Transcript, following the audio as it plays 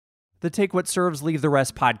The Take What Serves, Leave the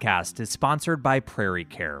Rest podcast is sponsored by Prairie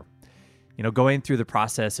Care. You know, going through the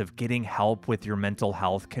process of getting help with your mental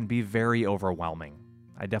health can be very overwhelming.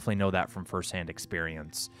 I definitely know that from firsthand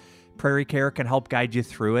experience. Prairie Care can help guide you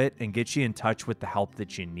through it and get you in touch with the help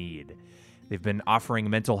that you need. They've been offering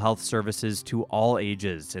mental health services to all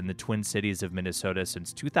ages in the Twin Cities of Minnesota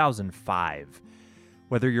since 2005.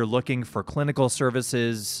 Whether you're looking for clinical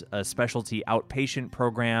services, a specialty outpatient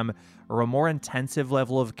program, or a more intensive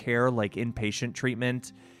level of care like inpatient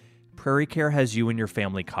treatment, Prairie Care has you and your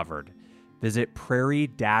family covered. Visit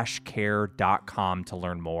prairie-care.com to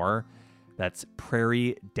learn more. That's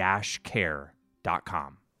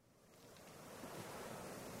prairie-care.com.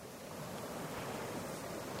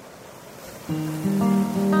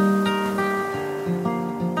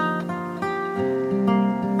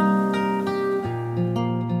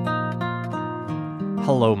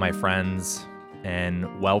 Hello, my friends,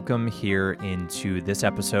 and welcome here into this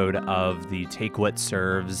episode of the Take What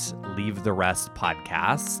Serves, Leave the Rest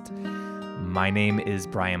podcast. My name is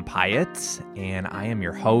Brian Pyatt, and I am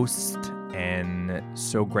your host, and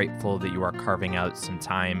so grateful that you are carving out some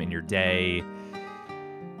time in your day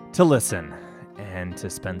to listen and to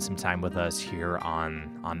spend some time with us here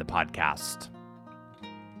on the podcast.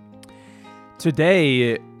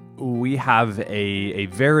 Today, we have a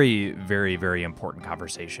very, very, very important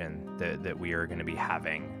conversation that we are going to be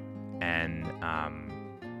having. And,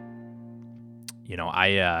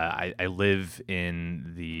 I live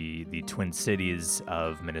in the Twin Cities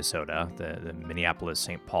of Minnesota, the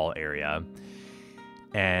Minneapolis-St. Paul area.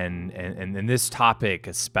 And this topic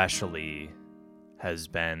especially has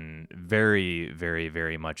been very, very,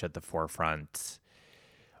 very much at the forefront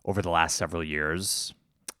over the last several years.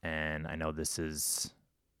 And I know this is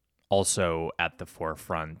also at the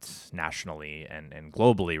forefront nationally and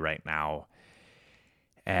globally right now.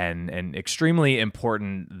 And extremely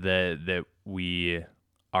important that we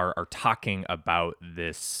are talking about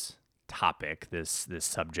this topic, this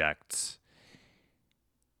subject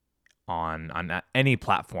on any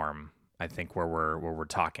platform, I think, where we're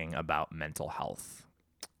talking about mental health.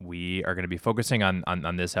 We are going to be focusing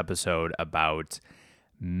on this episode about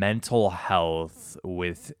mental health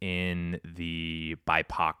within the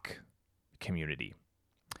BIPOC community.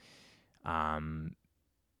 BIPOC,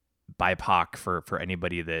 for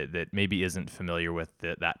anybody that maybe isn't familiar with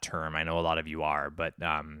that term, I know a lot of you are, but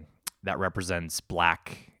that represents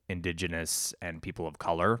Black, Indigenous, and people of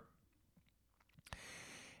color.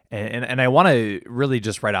 And I want to really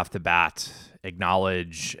just right off the bat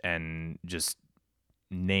acknowledge and just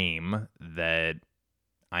name that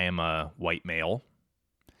I am a white male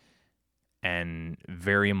and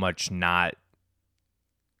very much not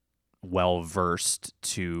well versed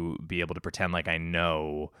to be able to pretend like I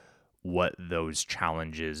know what those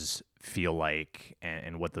challenges feel like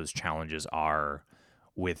and what those challenges are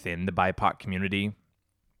within the BIPOC community.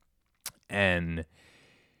 And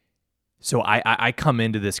so I come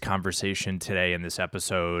into this conversation today in this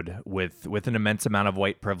episode with an immense amount of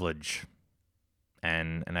white privilege.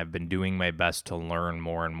 And I've been doing my best to learn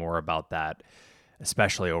more and more about that,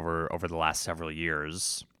 especially over the last several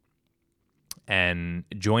years. And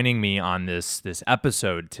joining me on this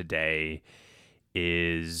episode today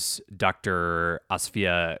is Dr.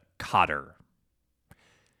 Asfia Khader.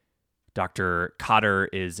 Dr. Khader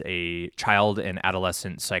is a child and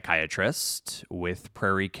adolescent psychiatrist with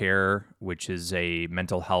Prairie Care, which is a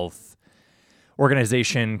mental health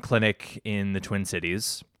organization clinic in the Twin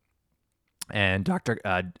Cities. And Dr.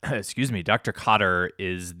 Khader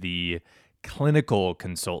is the clinical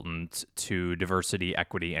consultant to diversity,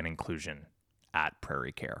 equity, and inclusion at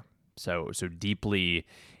Prairie Care. So deeply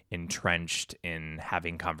entrenched in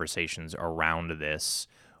having conversations around this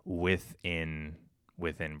within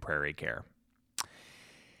Prairie Care.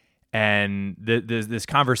 And this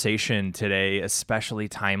conversation today, especially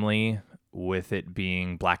timely with it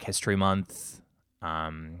being Black History Month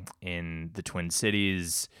in the Twin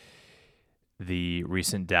Cities, the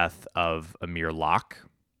recent death of Amir Locke.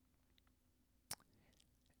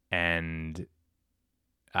 And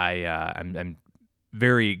I'm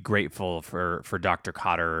very grateful for Dr.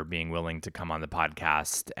 Khader being willing to come on the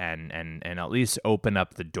podcast and at least open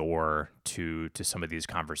up the door to some of these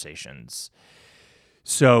conversations.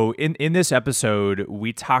 So in this episode,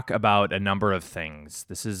 we talk about a number of things.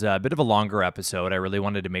 This is a bit of a longer episode. I really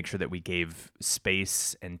wanted to make sure that we gave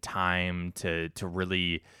space and time to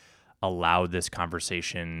really allow this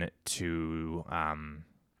conversation to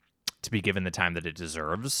be given the time that it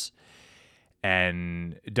deserves.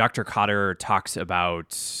 And Dr. Khader talks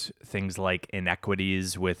about things like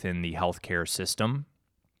inequities within the healthcare system,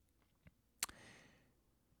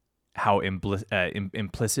 how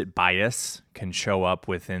implicit bias can show up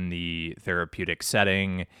within the therapeutic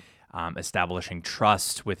setting, establishing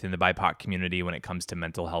trust within the BIPOC community when it comes to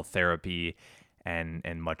mental health therapy, and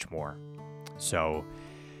much more. So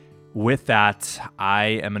with that, I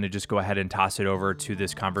am going to just go ahead and toss it over to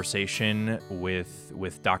this conversation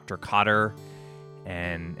with Dr. Cotter,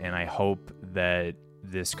 and I hope that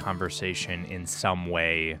this conversation in some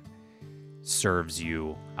way serves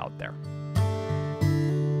you out there.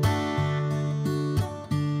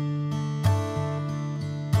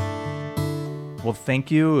 Well, thank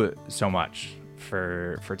you so much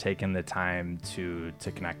for taking the time to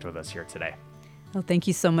connect with us here today. Well, thank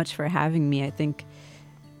you so much for having me. I think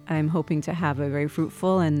I'm hoping to have a very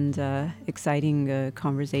fruitful and exciting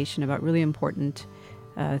conversation about really important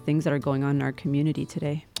things that are going on in our community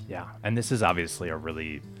today. Yeah, and this is obviously a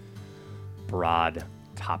really broad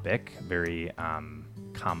topic, very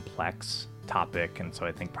complex topic, and so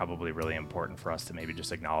I think probably really important for us to maybe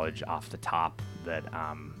just acknowledge off the top that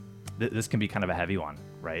this can be kind of a heavy one,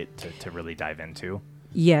 right, to really dive into.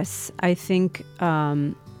 Yes, I think,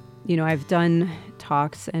 I've done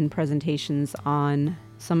talks and presentations on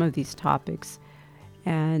some of these topics,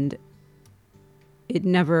 and it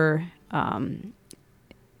never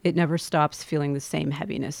stops feeling the same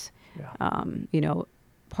heaviness. Yeah.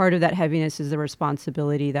 Part of that heaviness is the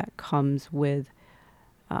responsibility that comes with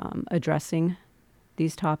addressing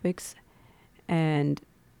these topics, and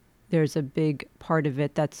there's a big part of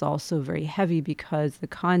it that's also very heavy because the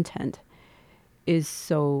content is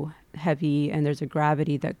so heavy and there's a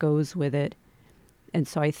gravity that goes with it. And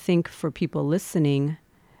so I think for people listening,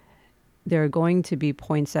 there are going to be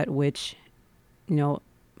points at which,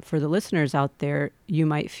 for the listeners out there, you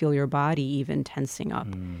might feel your body even tensing up.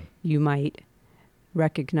 You might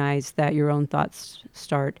recognize that your own thoughts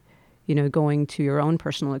start, going to your own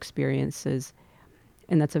personal experiences.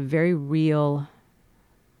 And that's a very real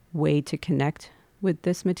way to connect with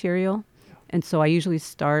this material. Yeah. And so I usually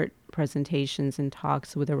start presentations and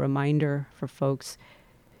talks with a reminder for folks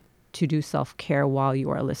to do self-care while you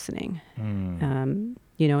are listening. And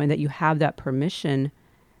that you have that permission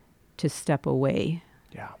to step away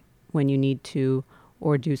when you need to,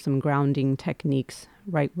 or do some grounding techniques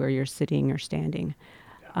right where you're sitting or standing.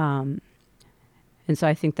 Yeah. And so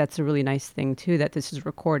I think that's a really nice thing too, that this is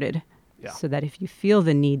recorded, so that if you feel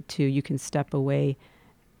the need to, you can step away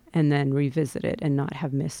and then revisit it and not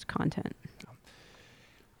have missed content.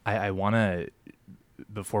 I want to,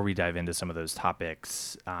 before we dive into some of those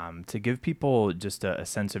topics, to give people just a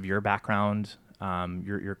sense of your background,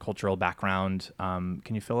 your cultural background. Can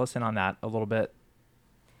you fill us in on that a little bit?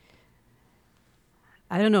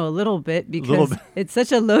 I don't know, a little bit, because it's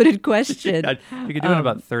such a loaded question. You could do it in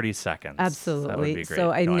about 30 seconds. Absolutely. That would be great.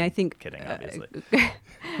 So, I think... Kidding, obviously.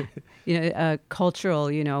 Cultural,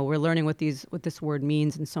 we're learning what this word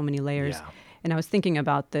means in so many layers. Yeah. And I was thinking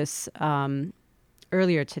about this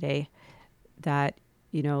earlier today, that,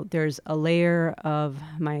 there's a layer of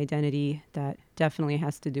my identity that definitely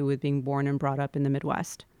has to do with being born and brought up in the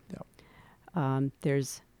Midwest. Yep.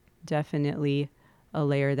 There's definitely a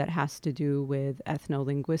layer that has to do with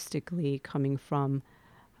ethno-linguistically coming from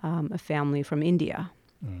a family from India.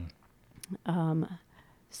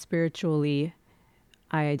 Spiritually,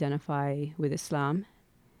 I identify with Islam.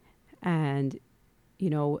 And,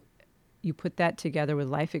 you put that together with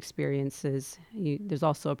life experiences. There's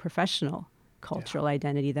also a professional cultural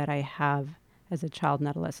identity that I have as a child and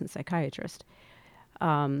adolescent psychiatrist.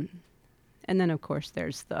 And then, of course,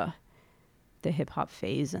 there's the hip-hop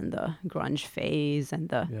phase and the grunge phase and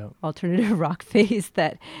the alternative rock phase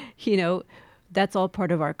that, that's all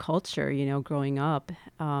part of our culture, growing up.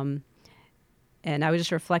 And I was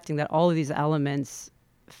just reflecting that all of these elements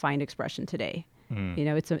find expression today.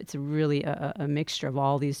 It's really a mixture of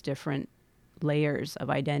all these different layers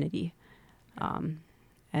of identity.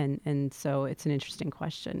 And so it's an interesting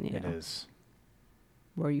question. It is.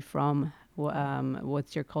 Where are you from?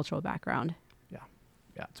 What's your cultural background?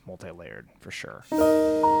 Yeah, it's multi-layered for sure.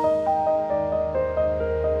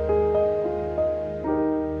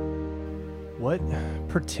 What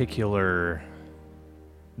particular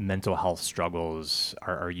mental health struggles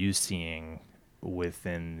are you seeing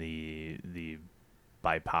within the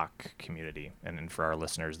BIPOC community? And for our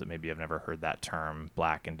listeners that maybe have never heard that term,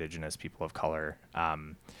 Black, Indigenous, people of color,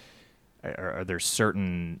 are there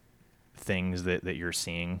certain things that you're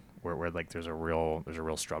seeing where like there's a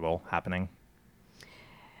real struggle happening?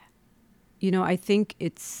 I think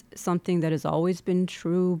it's something that has always been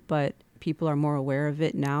true, but people are more aware of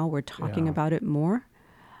it now. We're talking about it more,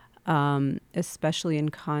 especially in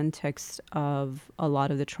context of a lot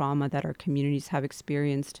of the trauma that our communities have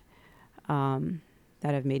experienced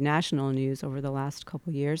that have made national news over the last couple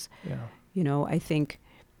of years. Yeah. I think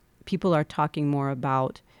people are talking more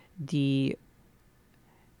about the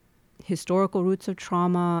historical roots of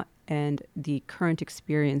trauma and the current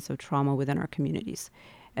experience of trauma within our communities.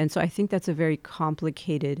 And so I think that's a very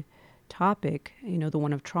complicated topic, the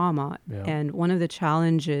one of trauma. Yeah. And one of the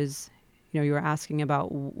challenges, you were asking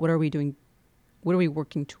about what are we doing, what are we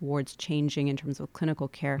working towards changing in terms of clinical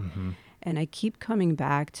care? Mm-hmm. And I keep coming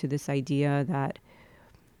back to this idea that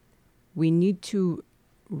we need to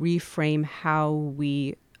reframe how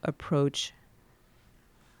we approach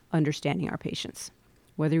understanding our patients,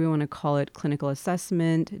 whether we want to call it clinical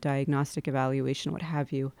assessment, diagnostic evaluation, what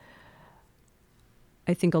have you.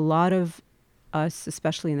 I think a lot of us,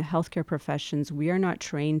 especially in the healthcare professions, we are not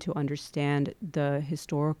trained to understand the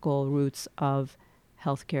historical roots of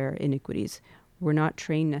healthcare inequities. We're not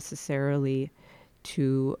trained necessarily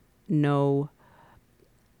to know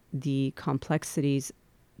the complexities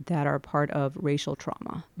that are part of racial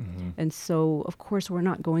trauma. Mm-hmm. And so, of course, we're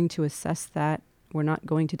not going to assess that. We're not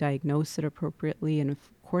going to diagnose it appropriately. And of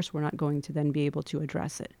course, we're not going to then be able to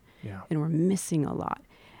address it. Yeah. And we're missing a lot.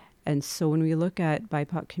 And so when we look at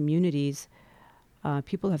BIPOC communities,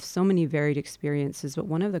 people have so many varied experiences, but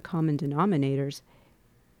one of the common denominators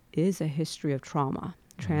is a history of trauma,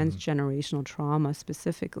 transgenerational trauma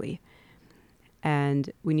specifically.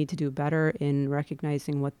 And we need to do better in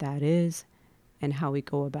recognizing what that is and how we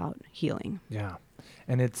go about healing. Yeah.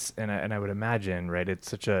 And I would imagine, right, it's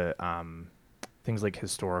such a, things like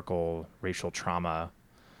historical racial trauma.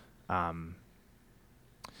 I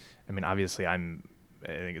mean, obviously I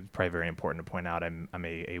think it's probably very important to point out I'm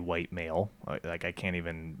a white male. Like I can't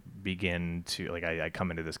even begin to, like I come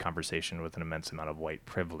into this conversation with an immense amount of white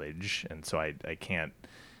privilege. And so I can't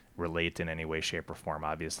relate in any way, shape or form,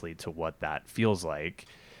 obviously, to what that feels like.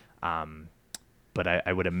 But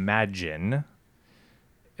I would imagine,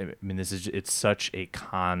 I mean, it's such a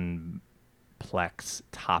complex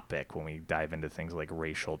topic when we dive into things like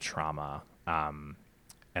racial trauma. And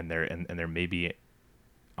there maybe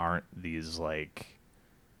aren't these like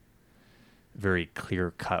very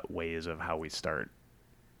clear-cut ways of how we start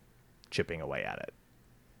chipping away at it.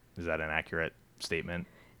 Is that an accurate statement?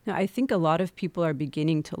 No, I think a lot of people are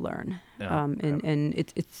beginning to learn. Yeah. And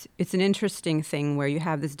it's an interesting thing where you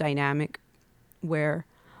have this dynamic where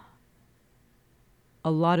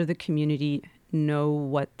a lot of the community know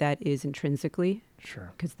what that is intrinsically.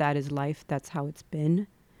 Sure. Because that is life. That's how it's been.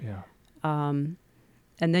 Yeah. And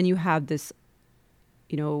then you have this,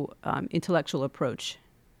 intellectual approach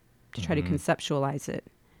to try to conceptualize it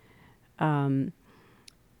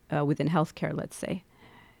within healthcare, let's say,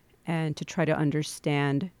 and to try to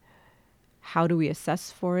understand how do we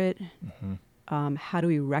assess for it, how do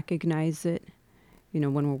we recognize it,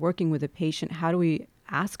 when we're working with a patient, how do we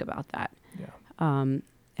ask about that? Yeah. And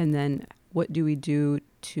then what do we do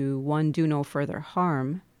to, one, do no further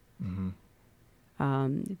harm,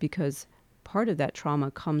 because part of that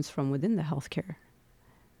trauma comes from within the healthcare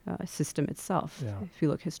system itself, if you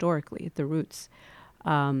look historically at the roots.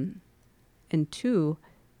 And two,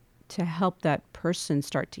 to help that person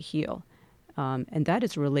start to heal. And that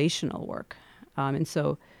is relational work. And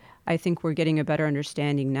so I think we're getting a better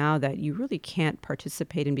understanding now that you really can't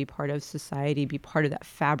participate and be part of society, be part of that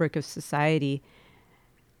fabric of society,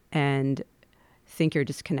 and think you're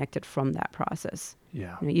disconnected from that process.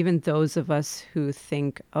 Yeah. Even those of us who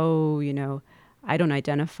think, I don't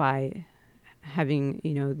identify having,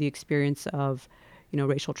 the experience of,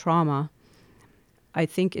 racial trauma, I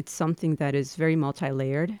think it's something that is very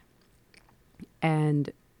multi-layered,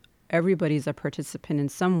 and everybody's a participant in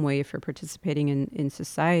some way. If you're participating in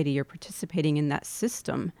society, you're participating in that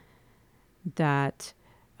system that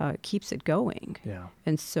keeps it going. Yeah.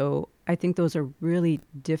 And so I think those are really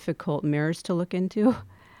difficult mirrors to look into.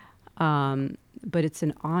 But it's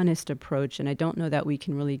an honest approach, and I don't know that we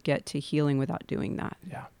can really get to healing without doing that.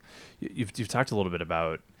 Yeah. You've talked a little bit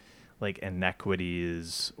about like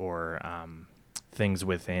inequities or things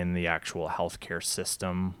within the actual healthcare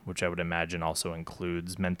system, which I would imagine also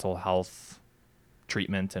includes mental health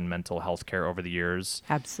treatment and mental health care over the years.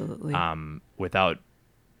 Absolutely. Without,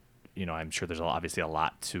 I'm sure there's obviously a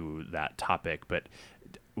lot to that topic, but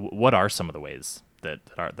what are some of the ways that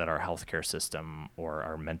our healthcare system or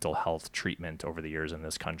our mental health treatment over the years in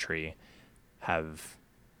this country have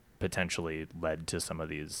potentially led to some of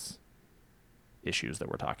these issues that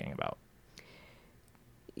we're talking about?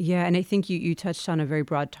 Yeah, and I think you touched on a very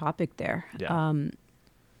broad topic there. Yeah.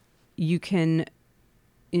 You can,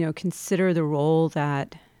 consider the role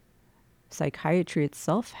that psychiatry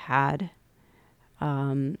itself had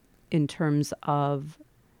in terms of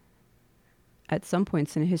at some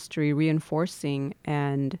points in history, reinforcing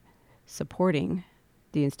and supporting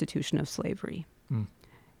the institution of slavery.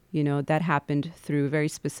 You know, that happened through very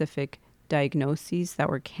specific diagnoses that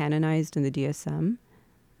were canonized in the DSM.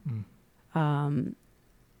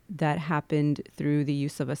 That happened through the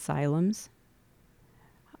use of asylums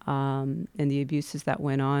and the abuses that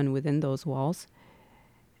went on within those walls.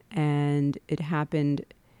 And it happened,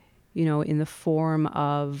 you know, in the form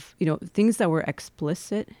of, you know, things that were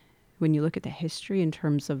explicit when you look at the history in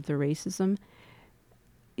terms of the racism.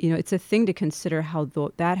 You know, it's a thing to consider how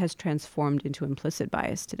that has transformed into implicit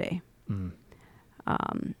bias today.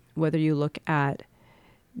 Whether you look at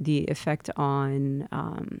the effect on,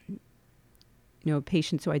 you know,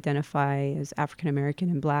 patients who identify as African American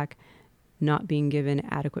and Black not being given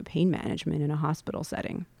adequate pain management in a hospital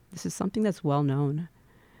setting. This is something that's well known.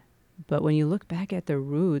 But when you look back at the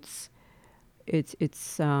roots, it's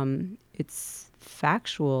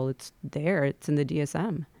factual. It's there. It's in the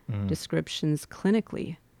DSM. Descriptions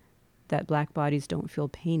clinically that Black bodies don't feel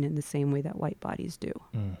pain in the same way that white bodies do,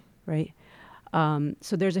 right?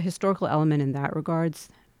 So there's a historical element in that regards.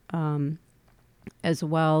 As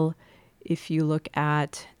well, if you look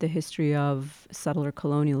at the history of settler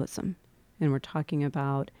colonialism, and we're talking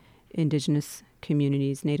about indigenous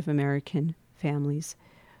communities, Native American families,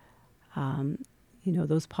 you know,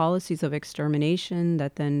 those policies of extermination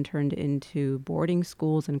that then turned into boarding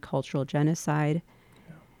schools and cultural genocide.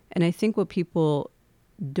 Yeah. And I think what people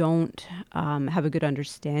don't have a good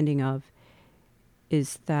understanding of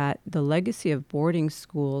is that the legacy of boarding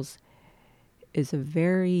schools is a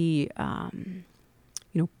very, you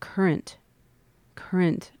know, current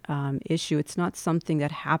issue. It's not something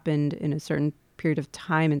that happened in a certain period of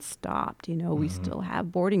time and stopped. You know, we still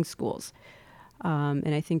have boarding schools.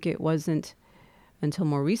 And I think it wasn't until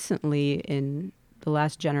more recently, in the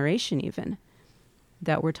last generation even,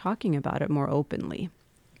 that we're talking about it more openly.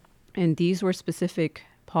 And these were specific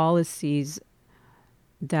policies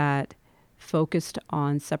that focused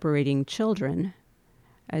on separating children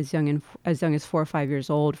as young as 4 or 5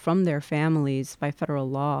 years old from their families by federal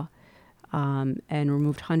law, and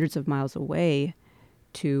removed hundreds of miles away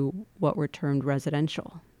to what were termed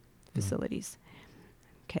residential facilities.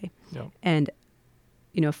 Okay. Yep. And,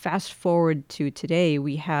 you know, fast forward to today,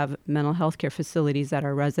 we have mental health care facilities that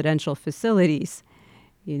are residential facilities.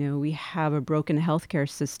 You know, we have a broken healthcare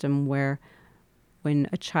system where when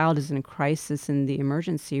a child is in crisis in the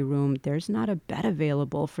emergency room, there's not a bed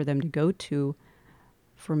available for them to go to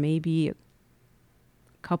for maybe a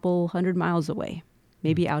couple 100 miles away,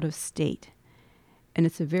 maybe out of state. And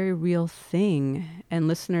it's a very real thing. And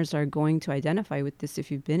listeners are going to identify with this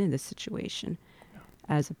if you've been in this situation.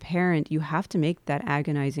 As a parent, you have to make that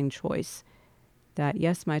agonizing choice that,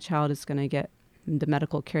 yes, my child is going to get the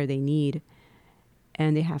medical care they need,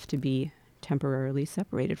 and they have to be temporarily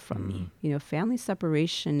separated from me. You know, family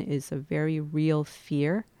separation is a very real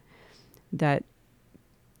fear that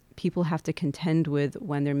people have to contend with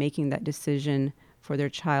when they're making that decision for their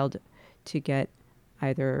child to get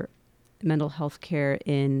either mental health care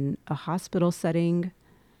in a hospital setting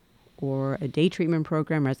or a day treatment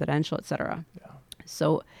program, residential, et cetera. Yeah.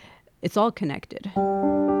 So it's all connected.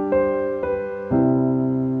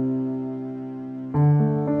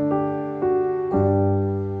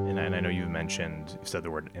 You've said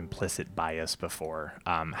the word implicit bias before.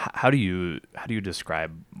 How do you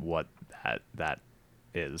describe what that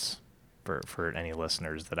is for any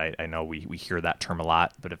listeners that I know we hear that term a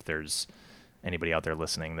lot, but if there's anybody out there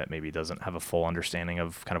listening that maybe doesn't have a full understanding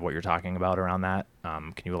of kind of what you're talking about around that,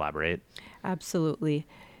 can you elaborate? Absolutely.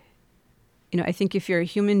 You know, I think if you're a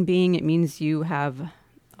human being, it means you have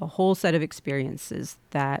a whole set of experiences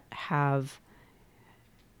that have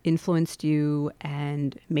influenced you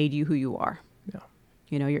and made you who you are. Yeah.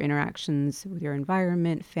 You know, your interactions with your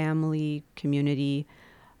environment, family, community,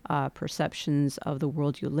 perceptions of the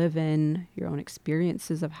world you live in, your own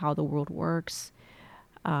experiences of how the world works.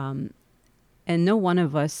 And no one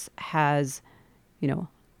of us has, you know,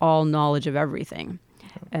 all knowledge of everything.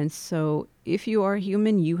 And so if you are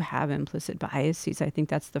human, you have implicit biases. I think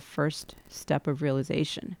that's the first step of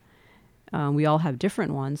realization. We all have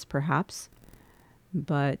different ones, perhaps.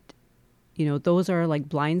 But, you know, those are like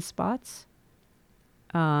blind spots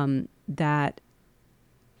that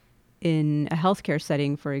in a healthcare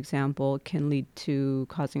setting, for example, can lead to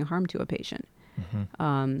causing harm to a patient.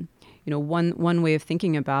 You know, one way of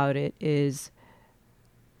thinking about it is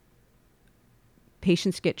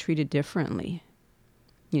patients get treated differently,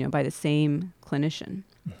 you know, by the same clinician.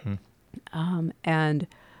 And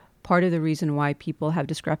part of the reason why people have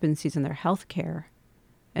discrepancies in their healthcare,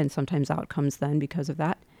 and sometimes outcomes then because of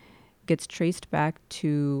that, gets traced back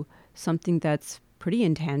to something that's pretty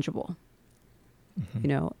intangible. You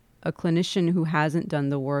know, a clinician who hasn't done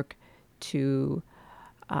the work to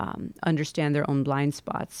understand their own blind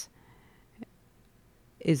spots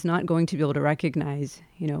is not going to be able to recognize,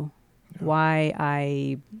 you know, why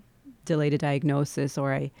I delayed a diagnosis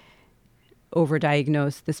or I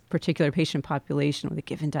overdiagnosed this particular patient population with a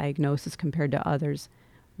given diagnosis compared to others.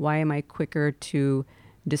 Why am I quicker to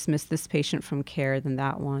dismiss this patient from care than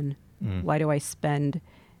that one? Why do I spend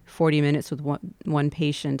 40 minutes with one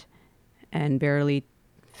patient and barely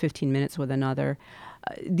 15 minutes with another?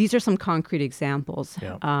 These are some concrete examples.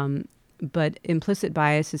 But implicit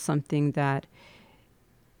bias is something that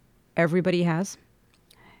everybody has.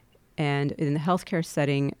 And in the healthcare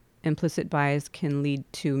setting, implicit bias can lead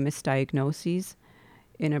to misdiagnoses,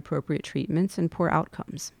 inappropriate treatments, and poor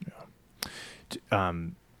outcomes.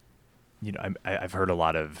 You know, I've heard a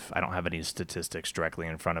lot of, I don't have any statistics directly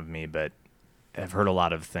in front of me, but I've heard a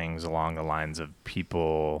lot of things along the lines of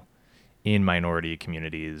people in minority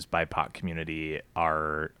communities, BIPOC community,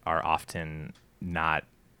 are often not,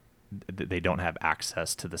 they don't have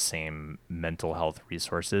access to the same mental health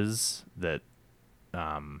resources that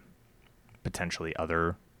potentially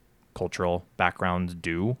other cultural backgrounds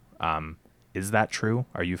do. Is that true?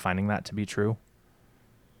 Are you finding that to be true?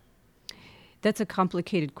 That's a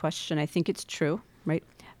complicated question. I think it's true, right?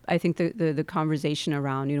 I think the conversation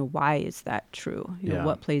around, you know, why is that true? You know,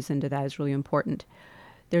 what plays into that is really important.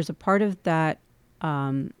 There's a part of that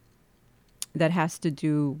that has to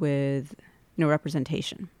do with, you know,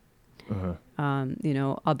 representation. You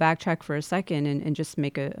know, I'll backtrack for a second and just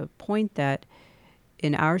make a point that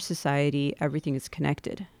in our society, everything is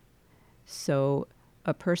connected. So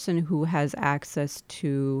a person who has access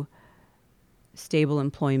to stable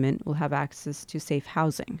employment will have access to safe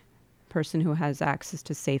housing. A person who has access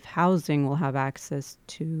to safe housing will have access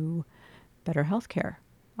to better healthcare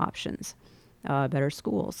options, better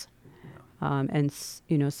schools, and,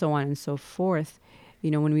 you know, so on and so forth. You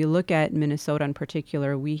know, when we look at Minnesota in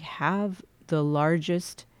particular, we have the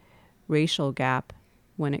largest racial gap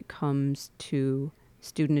when it comes to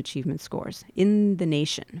student achievement scores in the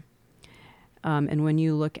nation. And when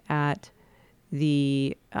you look at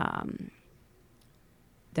the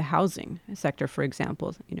housing sector, for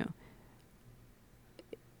example, you know,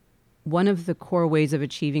 one of the core ways of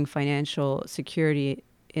achieving financial security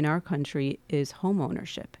in our country is home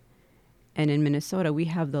ownership. And in Minnesota, we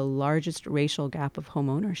have the largest racial gap of home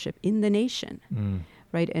ownership in the nation,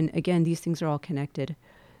 right? And again, these things are all connected.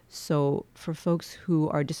 So for folks who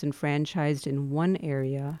are disenfranchised in one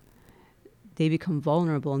area, they become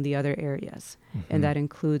vulnerable in the other areas. And that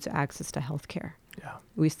includes access to healthcare.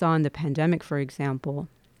 We saw in the pandemic, for example,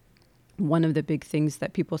 one of the big things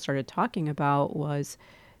that people started talking about was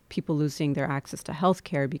people losing their access to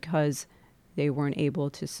healthcare because they weren't able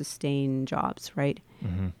to sustain jobs, right?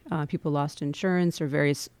 People lost insurance or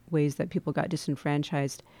various ways that people got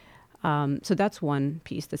disenfranchised. So that's one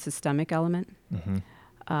piece, the systemic element.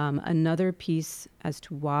 Another piece as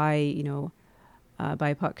to why, you know,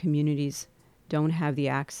 BIPOC communities don't have the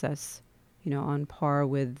access, you know, on par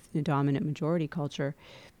with the dominant majority culture.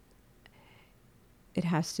 It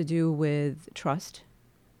has to do with trust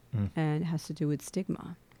and it has to do with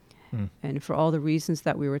stigma. And for all the reasons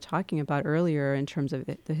that we were talking about earlier in terms of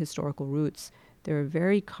the historical roots, there are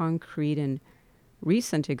very concrete and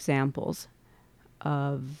recent examples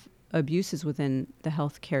of abuses within the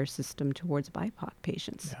healthcare system towards BIPOC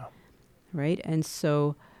patients, right? And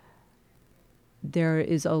so there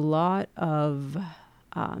is a lot of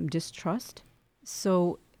distrust.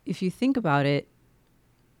 So if you think about it,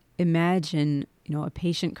 imagine, you know, a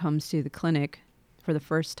patient comes to the clinic for the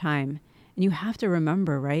first time, and you have to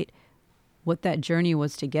remember, right, what that journey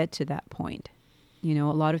was to get to that point. You know,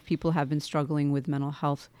 a lot of people have been struggling with mental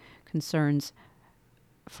health concerns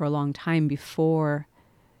for a long time before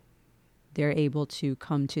they're able to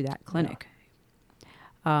come to that clinic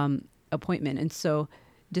appointment. And so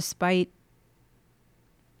despite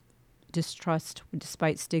distrust,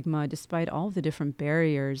 despite stigma, despite all the different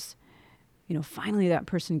barriers, you know, finally that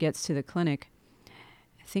person gets to the clinic.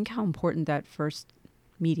 Think how important that first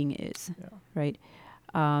meeting is, right?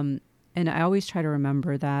 And I always try to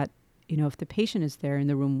remember that, you know, if the patient is there in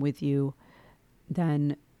the room with you,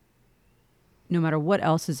 then no matter what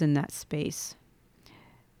else is in that space,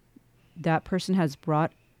 that person has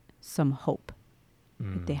brought some hope.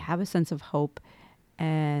 They have a sense of hope,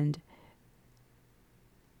 and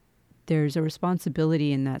there's a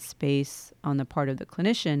responsibility in that space on the part of the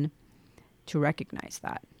clinician to recognize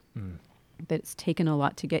that it's taken a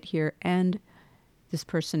lot to get here, and this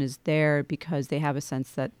person is there because they have a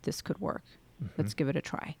sense that this could work. Let's give it a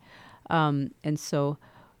try. And so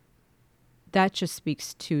that just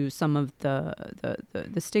speaks to some of the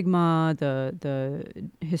stigma, the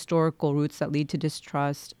historical roots that lead to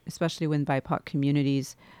distrust, especially when BIPOC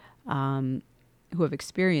communities who have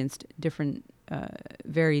experienced different,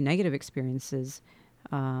 very negative experiences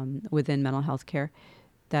within mental health care,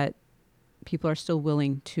 that people are still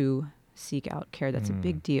willing to seek out care. That's a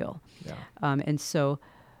big deal. Yeah. And so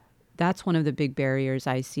that's one of the big barriers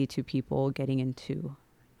I see to people getting into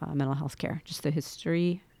mental health care, just the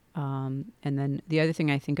history. And then the other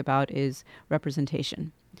thing I think about is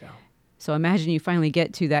representation. Yeah. So imagine you finally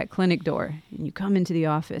get to that clinic door and you come into the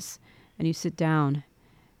office and you sit down,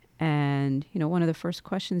 and one of the first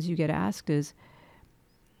questions you get asked is,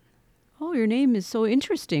 "Oh, your name is so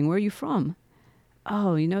interesting. Where are you from?"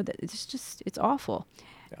 "Oh, that it's awful."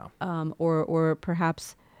 Yeah. Or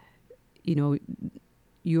perhaps,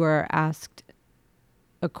 you are asked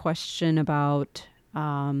a question about,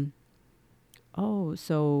 for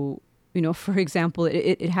example,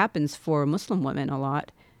 it happens for Muslim women a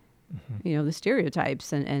lot, the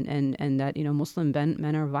stereotypes and that, Muslim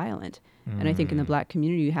men are violent. And I think in the Black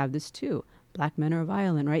community, you have this too. Black men are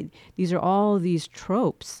violent, right? These are all these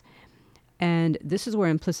tropes. And this is where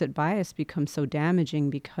implicit bias becomes so damaging,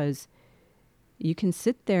 because you can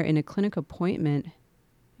sit there in a clinic appointment,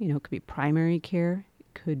 it could be primary care,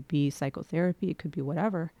 it could be psychotherapy, it could be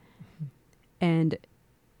whatever. And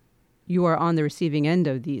you are on the receiving end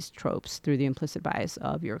of these tropes through the implicit bias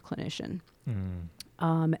of your clinician.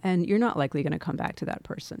 And you're not likely going to come back to that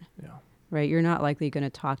person. Yeah. Right? You're not likely going to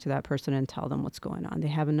talk to that person and tell them what's going on. They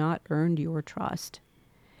have not earned your trust.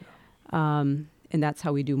 Yeah. And that's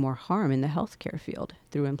how we do more harm in the healthcare field,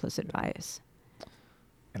 through implicit bias.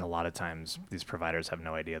 And a lot of times these providers have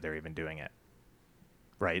no idea they're even doing it.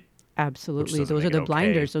 Right? Absolutely. Those are the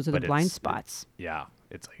blinders. Those are the blind spots.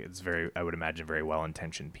 It's very, I would imagine, very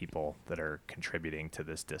well-intentioned people that are contributing to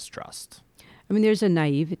this distrust. I mean, there's a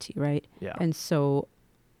naivety, right? Yeah. And so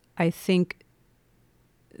I think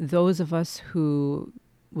those of us who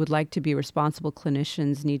would like to be responsible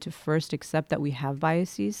clinicians need to first accept that we have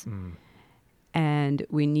biases, and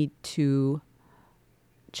we need to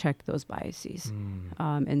check those biases.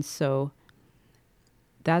 And so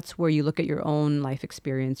that's where you look at your own life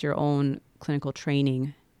experience, your own clinical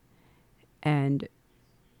training, and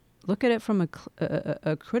look at it from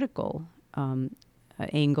a critical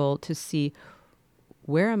angle to see,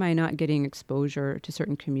 where am I not getting exposure to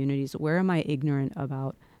certain communities? Where am I ignorant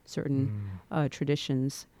about certain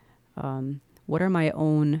traditions? What are my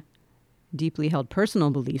own deeply held personal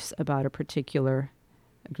beliefs about a particular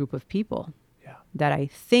group of people that I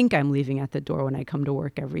think I'm leaving at the door when I come to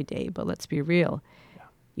work every day? But let's be real. Yeah.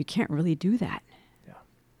 You can't really do that. Yeah.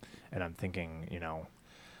 And I'm thinking,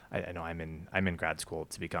 I know I'm in grad school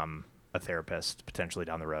to become a therapist potentially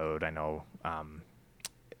down the road. I know,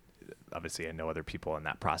 obviously I know other people in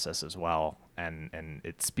that process as well. And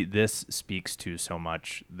this speaks to so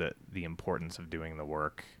much the importance of doing the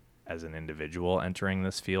work as an individual entering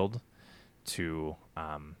this field to,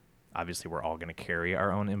 obviously we're all going to carry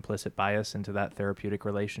our own implicit bias into that therapeutic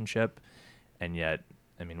relationship. And yet,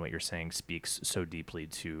 I mean, what you're saying speaks so deeply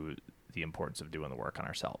to the importance of doing the work on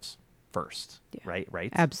ourselves first, right?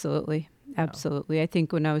 Absolutely. I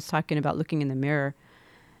think when I was talking about looking in the mirror,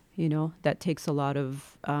 that takes a lot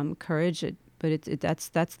of courage, but that's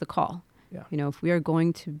the call. Yeah. If we are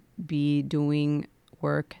going to be doing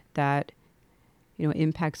work that,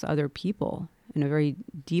 impacts other people in a very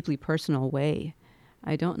deeply personal way,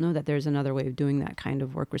 I don't know that there's another way of doing that kind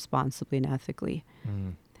of work responsibly and ethically.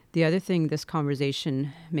 The other thing this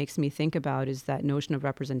conversation makes me think about is that notion of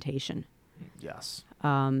representation. Yes.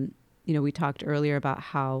 We talked earlier about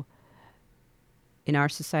how in our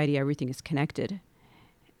society everything is connected.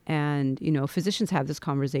 And, physicians have this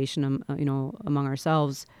conversation, among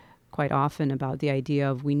ourselves quite often about the idea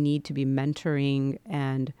of we need to be mentoring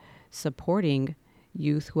and supporting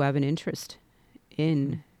youth who have an interest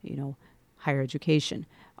in, higher education,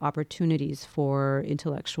 opportunities for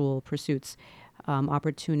intellectual pursuits,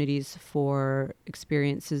 opportunities for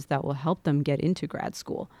experiences that will help them get into grad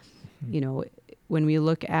school. When we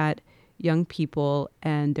look at young people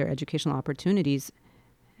and their educational opportunities,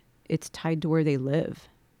 it's tied to where they live.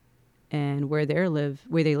 And where they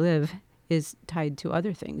live is tied to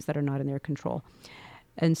other things that are not in their control.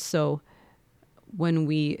 And so when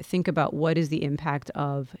we think about what is the impact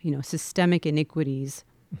of, systemic iniquities,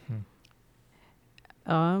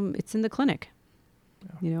 it's in the clinic.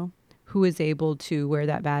 Yeah. Who is able to wear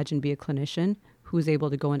that badge and be a clinician? Who is able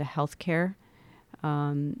to go into healthcare?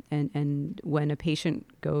 And when a patient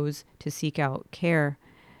goes to seek out care,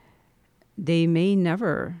 they may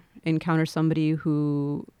never encounter somebody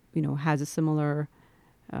who, has a similar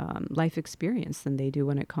life experience than they do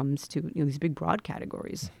when it comes to these big broad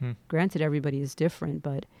categories. Mm-hmm. Granted, everybody is different,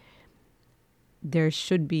 but there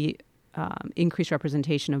should be increased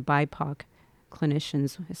representation of BIPOC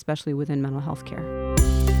clinicians, especially within mental health care.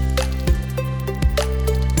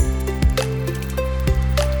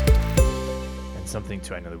 And something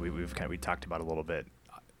too, I know that we talked about a little bit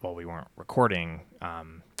while we weren't recording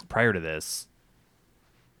prior to this.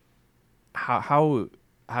 How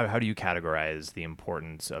do you categorize the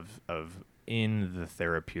importance of in the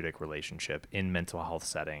therapeutic relationship, in mental health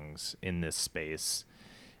settings, in this space,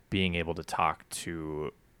 being able to talk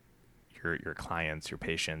to your clients, your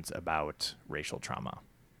patients about racial trauma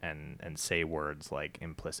and say words like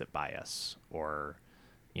implicit bias or,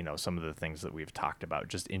 some of the things that we've talked about,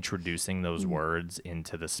 just introducing those words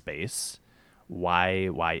into the space.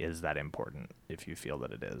 Why is that important if you feel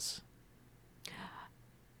that it is?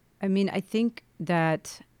 I mean, I think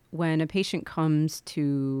that when a patient comes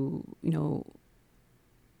to,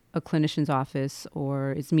 a clinician's office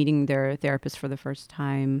or is meeting their therapist for the first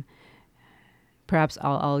time, perhaps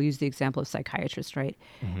I'll use the example of psychiatrist, right?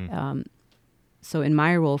 Mm-hmm. So in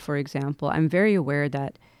my role, for example, I'm very aware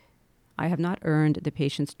that I have not earned the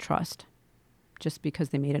patient's trust just because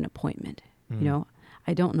they made an appointment. Mm-hmm.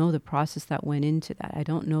 I don't know the process that went into that. I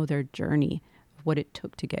don't know their journey, what it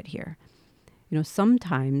took to get here.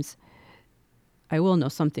 Sometimes I will know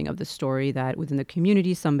something of the story that within the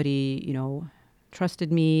community, somebody,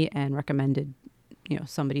 trusted me and recommended,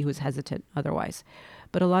 somebody who's hesitant otherwise.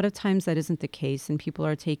 But a lot of times that isn't the case and people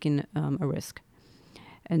are taking a risk.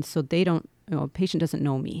 And so they don't, a patient doesn't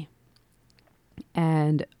know me.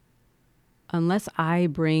 And unless I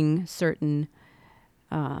bring certain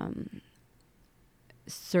things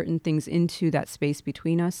into that space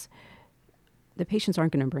between us, the patients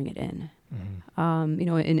aren't going to bring it in.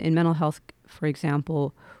 Mm-hmm. In mental health, for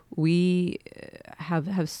example, we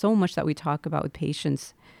have so much that we talk about with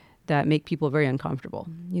patients that make people very uncomfortable.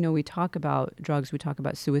 We talk about drugs, we talk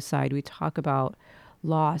about suicide, we talk about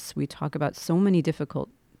loss, we talk about so many difficult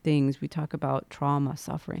things, we talk about trauma,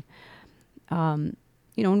 suffering. And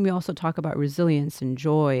we also talk about resilience and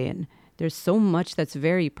joy, and there's so much that's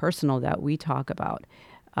very personal that we talk about.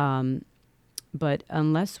 But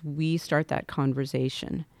unless we start that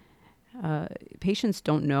conversation, patients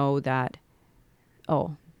don't know that,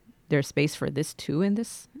 there's space for this too in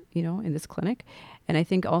this, in this clinic. And I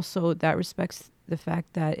think also that respects the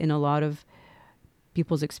fact that in a lot of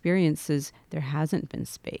people's experiences, there hasn't been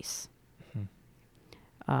space.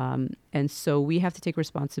 Mm-hmm. And so we have to take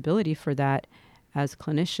responsibility for that as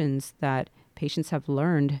clinicians, that patients have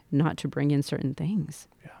learned not to bring in certain things.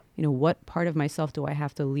 Yeah. What part of myself do I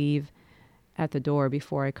have to leave at the door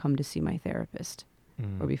before I come to see my therapist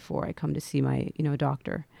or before I come to see my,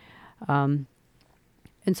 doctor?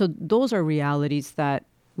 And so those are realities that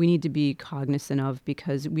we need to be cognizant of,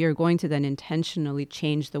 because we are going to then intentionally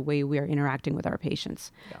change the way we are interacting with our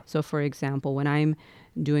patients. Yeah. So for example, when I'm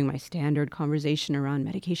doing my standard conversation around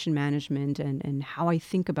medication management and how I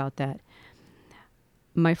think about that,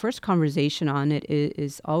 my first conversation on it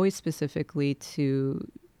is always specifically to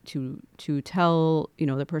tell,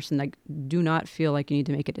 the person, like, do not feel like you need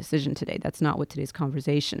to make a decision today. That's not what today's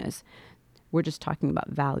conversation is. We're just talking about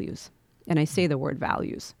values. And I say the word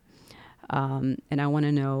values. And I want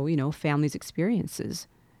to know, families' experiences.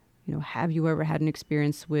 Have you ever had an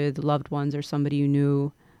experience with loved ones or somebody you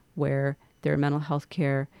knew where their mental health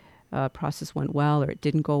care process went well, or it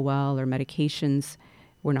didn't go well, or medications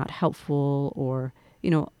were not helpful, or,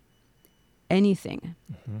 anything.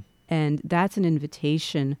 Mm-hmm. And that's an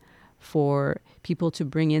invitation for people to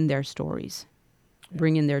bring in their stories,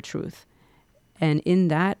 bring in their truth. And in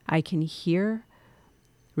that, I can hear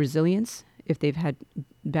resilience if they've had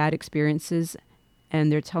bad experiences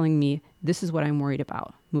and they're telling me, this is what I'm worried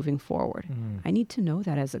about moving forward. Mm. I need to know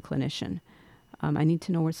that as a clinician. I need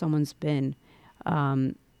to know where someone's been.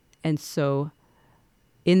 And so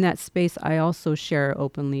in that space, I also share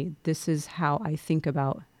openly, this is how I think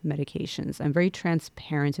about medications. I'm very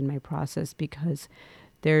transparent in my process because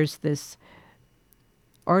there's this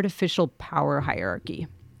artificial power hierarchy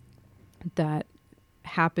that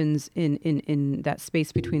happens in that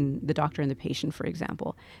space between the doctor and the patient, for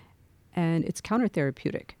example. And it's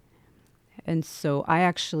counter-therapeutic. And so I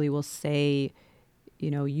actually will say,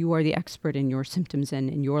 you are the expert in your symptoms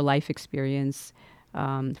and in your life experience.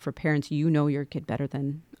 For parents, your kid better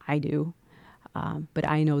than I do. But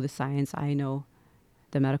I know the science. I know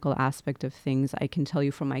the medical aspect of things. I can tell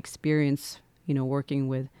you from my experience, working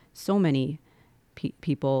with so many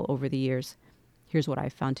people over the years, here's what I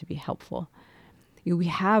found to be helpful. we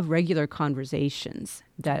have regular conversations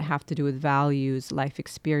that have to do with values, life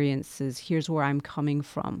experiences. Here's where I'm coming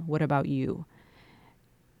from. What about you?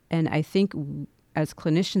 And I think as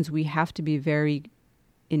clinicians, we have to be very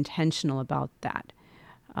intentional about that.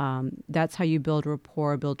 That's how you build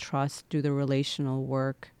rapport, build trust, do the relational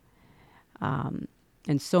work. And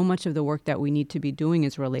so much of the work that we need to be doing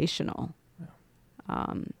is relational.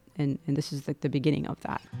 Yeah. And this is like the beginning of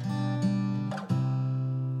that.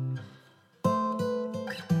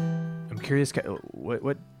 I'm curious,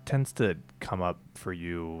 what tends to come up for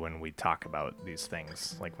you when we talk about these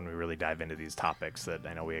things, like when we really dive into these topics that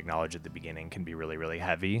I know we acknowledge at the beginning can be really, really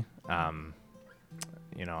heavy.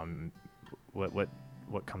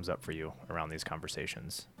 What comes up for you around these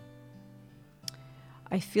conversations?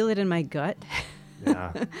 I feel it in my gut.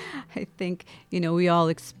 Yeah. I think, we all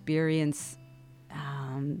experience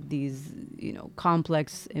these,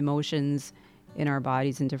 complex emotions in our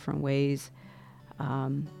bodies in different ways.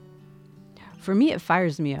 For me, it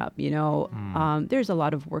fires me up. There's a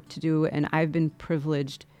lot of work to do, and I've been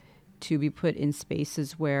privileged to be put in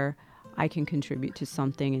spaces where I can contribute to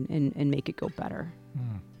something and make it go better.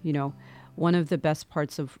 One of the best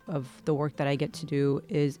parts of the work that I get to do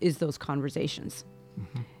is those conversations.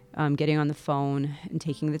 Mm-hmm. Getting on the phone and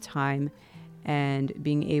taking the time and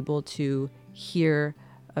being able to hear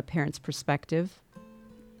a parent's perspective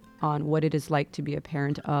on what it is like to be a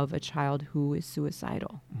parent of a child who is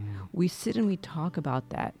suicidal. Mm. We sit and we talk about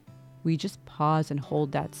that. We just pause and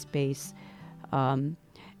hold that space. And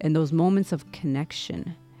those moments of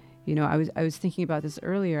connection. I was thinking about this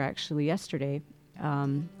earlier, actually, yesterday,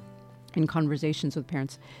 in conversations with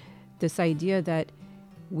parents. This idea that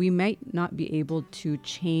we might not be able to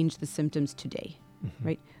change the symptoms today, mm-hmm.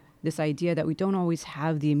 right? This idea that we don't always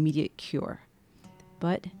have the immediate cure.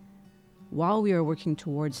 But while we are working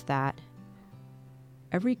towards that,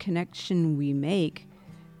 every connection we make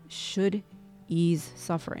should ease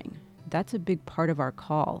suffering. That's a big part of our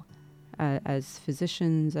call as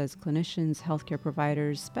physicians, as clinicians, healthcare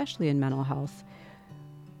providers, especially in mental health.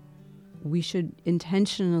 We should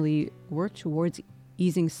intentionally work towards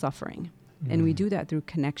easing suffering. And we do that through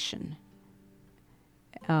connection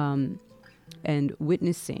and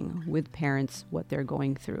witnessing with parents what they're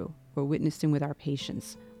going through, or witnessing with our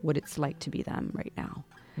patients what it's like to be them right now.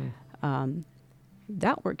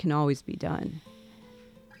 That work can always be done.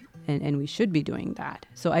 And we should be doing that.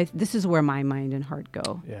 So this is where my mind and heart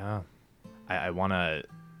go. Yeah. I want to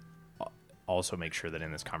also make sure that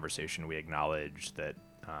in this conversation we acknowledge that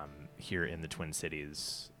here in the Twin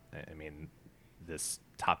Cities, this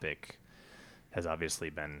topic has obviously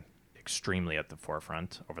been extremely at the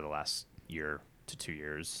forefront over the last year to 2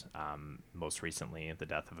 years. Most recently, the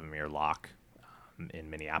death of Amir Locke in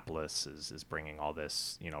Minneapolis is bringing all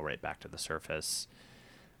this, right back to the surface.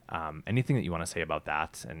 Anything that you want to say about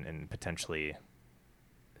that, and potentially,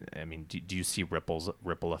 do you see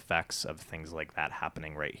ripple effects of things like that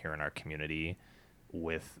happening right here in our community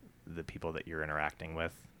with the people that you're interacting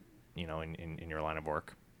with, in your line of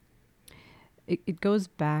work? It goes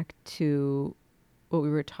back to what we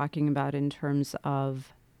were talking about in terms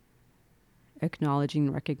of acknowledging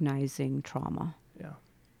and recognizing trauma. Yeah.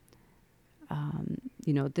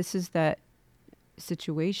 This is that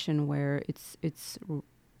situation where it's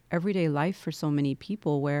everyday life for so many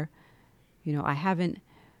people where, I haven't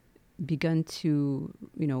begun to,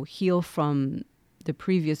 heal from the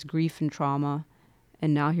previous grief and trauma,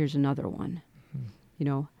 and now here's another one.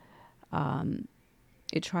 Mm-hmm.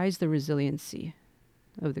 It tries the resiliency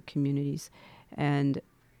of the communities. And,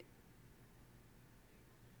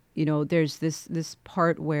 there's this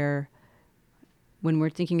part where when we're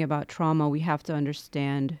thinking about trauma, we have to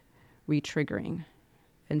understand re-triggering.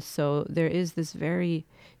 And so there is this very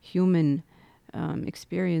human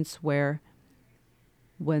experience where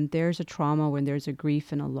when there's a trauma, when there's a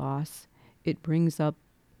grief and a loss, it brings up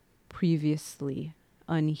previously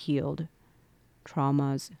unhealed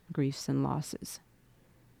traumas, griefs, and losses.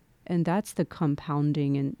 And that's the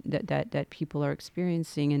compounding and that people are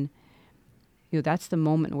experiencing. And, that's the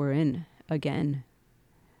moment we're in again,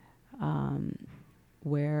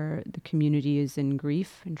 where the community is in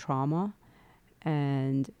grief and trauma.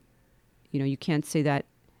 And, you can't say that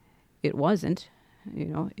it wasn't,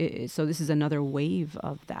 so this is another wave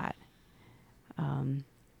of that. And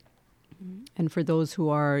for those who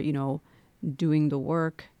are, doing the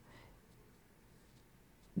work,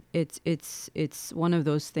 it's one of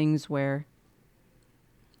those things where,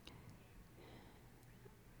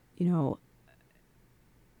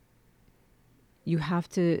 you have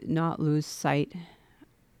to not lose sight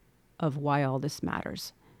of why all this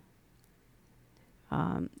matters.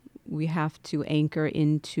 we have to anchor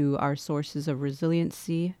into our sources of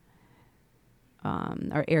resiliency,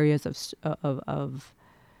 our areas of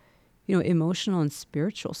emotional and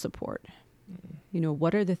spiritual support.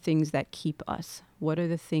 What are the things that keep us? What are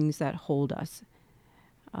the things that hold us?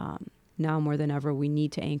 Now more than ever, we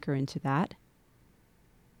need to anchor into that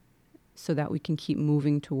so that we can keep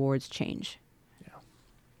moving towards change. Yeah.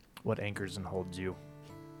 What anchors and holds you?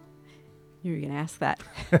 You were going to ask that.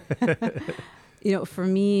 For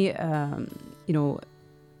me,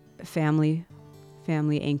 family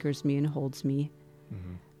anchors me and holds me.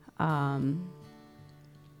 Mm-hmm.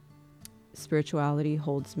 Spirituality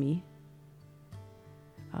holds me.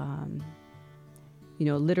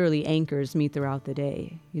 Literally anchors me throughout the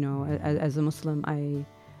day. As a Muslim, I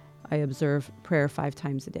observe prayer 5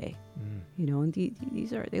 times a day. And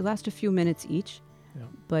they last a few minutes each,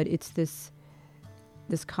 but it's this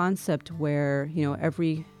concept where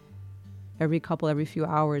every few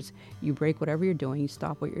hours you break whatever you're doing, you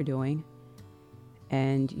stop what you're doing,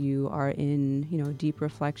 and you are in deep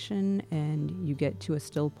reflection, and you get to a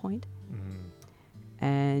still point.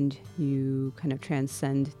 And you kind of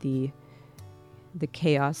transcend the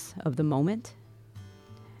chaos of the moment,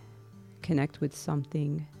 connect with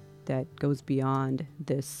something that goes beyond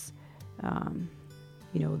this,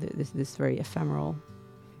 this very ephemeral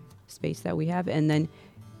space that we have, and then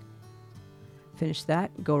finish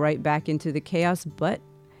that, go right back into the chaos, but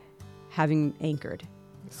having anchored.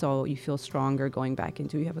 So you feel stronger going back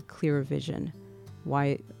into, you have a clearer vision,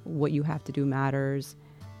 what you have to do matters.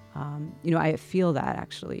 I feel that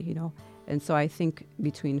actually, and so I think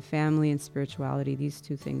between family and spirituality, these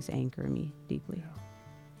two things anchor me deeply.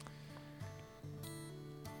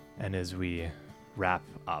 And as we wrap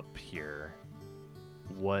up here,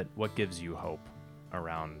 what gives you hope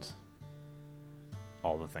around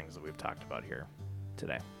all the things that we've talked about here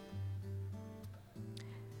today?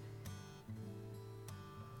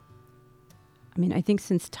 I think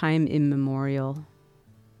since time immemorial,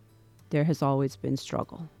 there has always been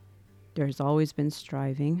struggle. There has always been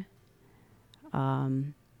striving.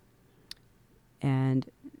 And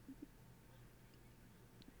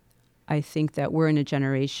I think that we're in a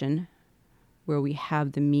generation where we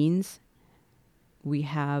have the means, we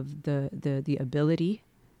have the ability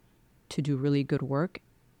to do really good work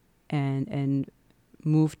and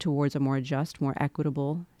move towards a more just, more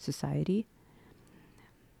equitable society.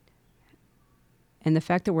 And the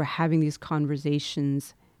fact that we're having these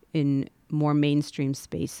conversations in more mainstream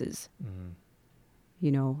spaces,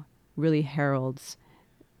 really heralds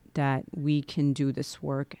that we can do this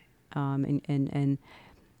work. And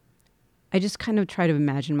I just kind of try to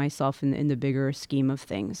imagine myself in the bigger scheme of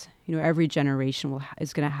things. Every generation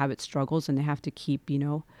is going to have its struggles, and they have to keep,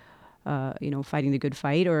 fighting the good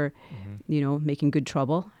fight, or, making good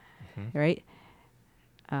trouble, right?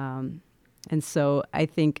 And so I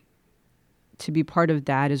think to be part of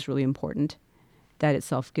that is really important. That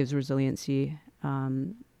itself gives resiliency,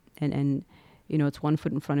 and it's one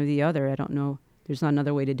foot in front of the other. I don't know. There's not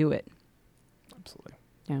another way to do it. Absolutely.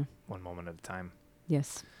 Yeah. One moment at a time.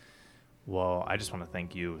 Yes. Well, I just want to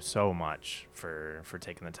thank you so much for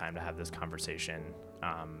taking the time to have this conversation,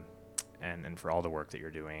 and for all the work that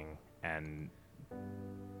you're doing. And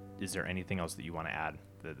is there anything else that you want to add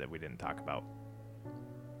that we didn't talk about?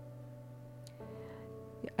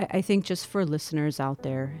 I think just for listeners out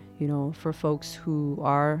there, for folks who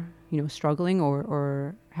are, struggling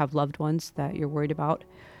or have loved ones that you're worried about,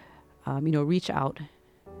 reach out.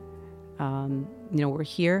 We're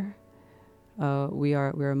here.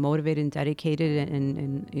 We're motivated and dedicated,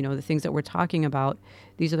 and the things that we're talking about,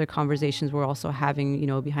 these are the conversations we're also having,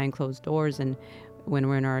 behind closed doors and when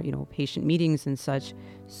we're in our, patient meetings and such.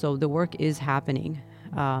 So the work is happening.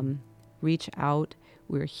 Reach out.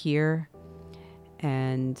 We're here.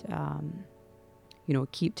 And,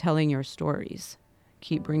 keep telling your stories.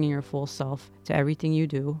 Keep bringing your full self to everything you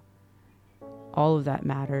do. All of that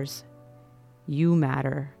matters. You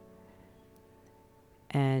matter.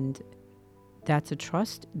 And that's a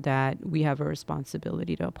trust that we have a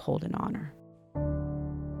responsibility to uphold and honor.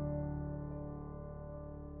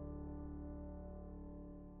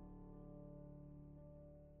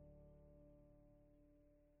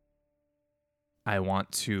 I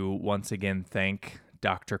want to once again thank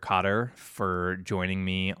Dr. Cotter for joining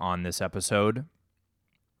me on this episode.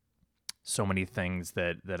 So many things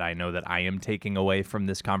that I know that I am taking away from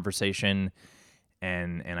this conversation,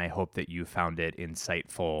 and I hope that you found it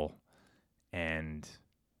insightful and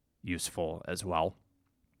useful as well.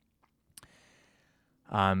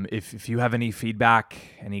 If you have any feedback,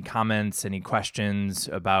 any comments, any questions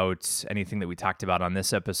about anything that we talked about on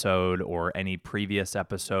this episode or any previous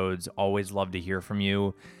episodes, always love to hear from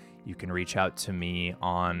you. You can reach out to me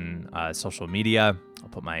on social media. I'll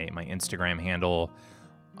put my Instagram handle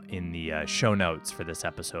in the show notes for this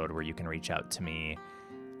episode, where you can reach out to me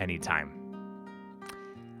anytime.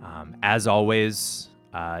 As always,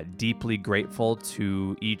 deeply grateful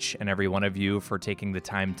to each and every one of you for taking the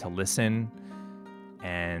time to listen,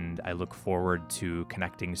 and I look forward to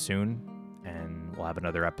connecting soon, and we'll have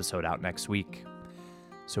another episode out next week.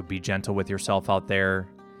 So be gentle with yourself out there,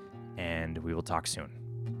 and we will talk soon.